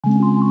Over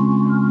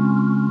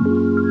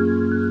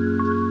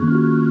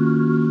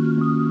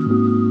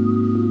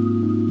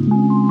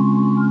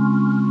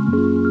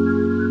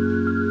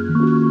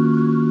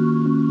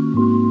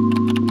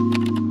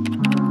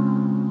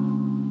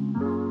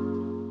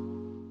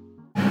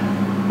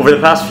the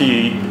past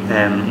few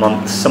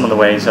months, some of the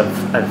ways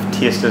I've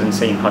tasted and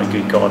seen how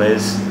good God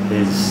is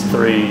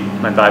through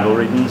my Bible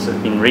readings.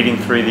 I've been reading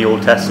through the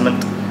Old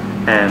Testament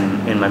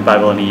in my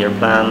Bible in a Year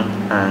plan,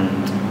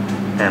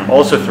 and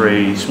also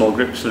through small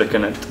groups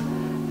looking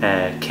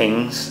at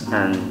kings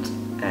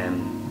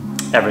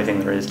and everything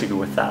there is to go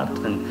with that.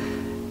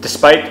 And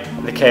despite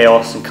the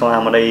chaos and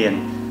calamity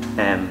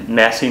and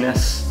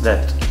messiness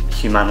that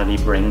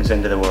humanity brings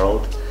into the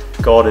world,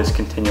 God is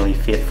continually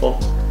faithful.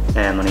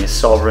 And He is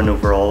sovereign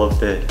over all of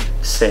the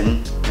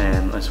sin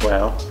as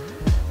well.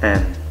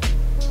 And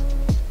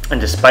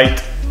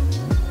despite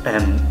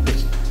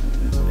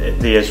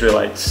the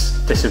Israelites'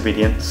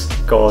 disobedience,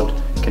 God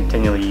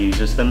continually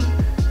uses them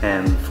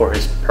for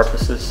His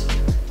purposes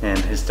and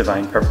His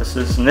divine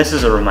purposes. And this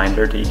is a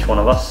reminder to each one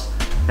of us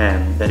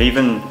that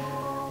even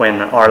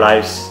when our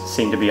lives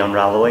seem to be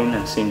unraveling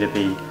and seem to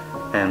be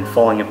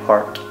falling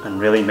apart and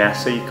really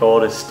messy,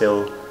 God is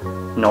still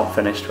not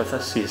finished with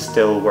us. He is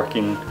still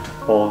working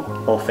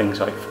all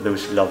things out for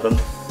those who love Him.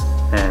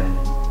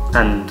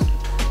 And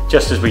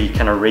just as we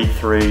kind of read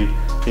through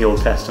the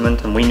Old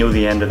Testament and we know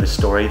the end of the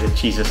story, that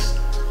Jesus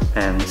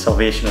and the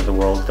salvation of the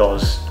world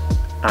does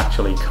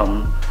actually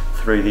come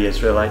through the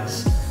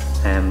Israelites.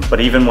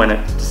 But even when it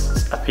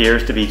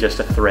appears to be just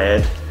a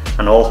thread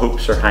and all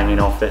hopes are hanging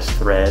off this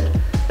thread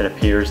that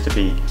appears to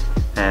be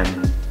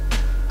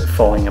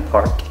falling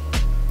apart,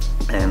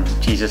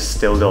 Jesus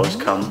still does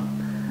come.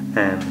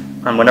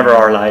 And whenever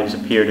our lives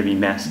appear to be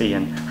messy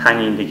and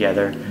hanging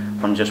together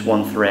on just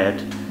one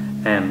thread,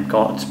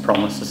 God's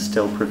promises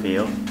still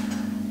prevail.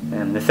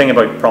 The thing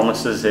about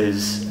promises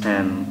is,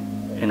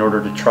 in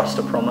order to trust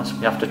a promise,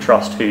 we have to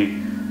trust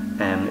who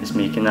is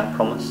making that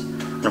promise.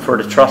 And if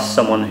we're to trust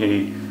someone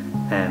who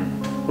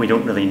we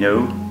don't really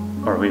know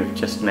or we've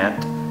just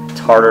met, it's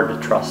harder to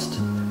trust.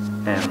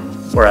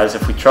 Whereas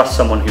if we trust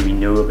someone who we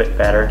know a bit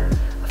better,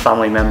 a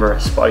family member, a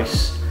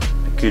spouse,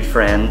 a good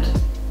friend,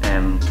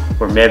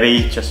 we're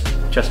maybe,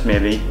 just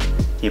maybe,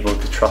 able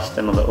to trust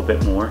Him a little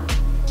bit more.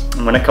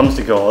 And when it comes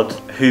to God,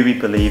 who we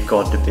believe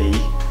God to be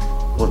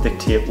will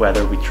dictate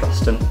whether we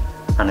trust Him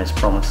and His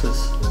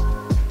promises.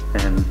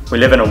 We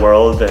live in a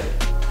world that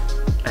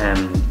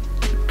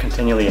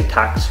continually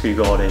attacks who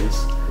God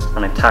is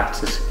and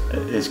attacks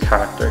His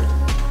character.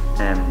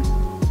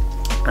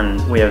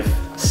 And we have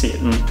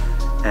Satan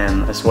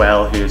as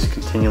well, who is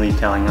continually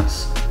telling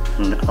us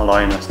and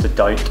allowing us to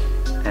doubt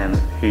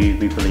who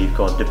we believe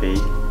God to be.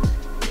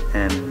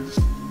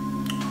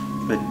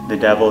 The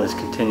devil is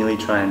continually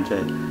trying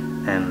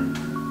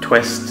to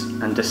twist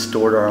and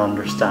distort our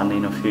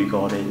understanding of who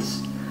God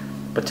is.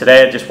 But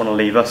today I just want to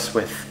leave us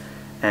with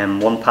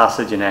one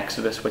passage in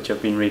Exodus which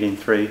I've been reading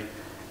through,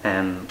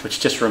 which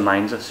just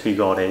reminds us who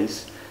God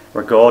is,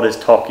 where God is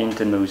talking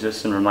to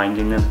Moses and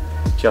reminding him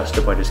just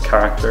about His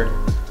character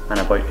and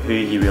about who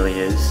He really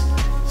is.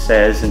 It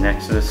says in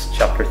Exodus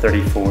chapter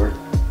 34,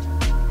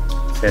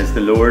 it says,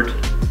 the Lord,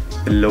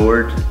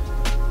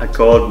 a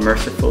God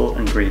merciful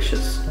and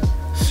gracious,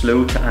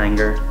 slow to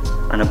anger,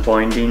 and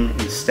abounding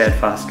in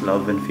steadfast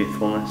love and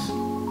faithfulness,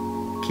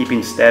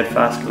 keeping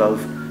steadfast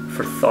love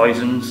for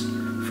thousands,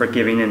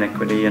 forgiving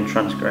iniquity and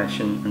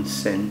transgression and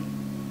sin,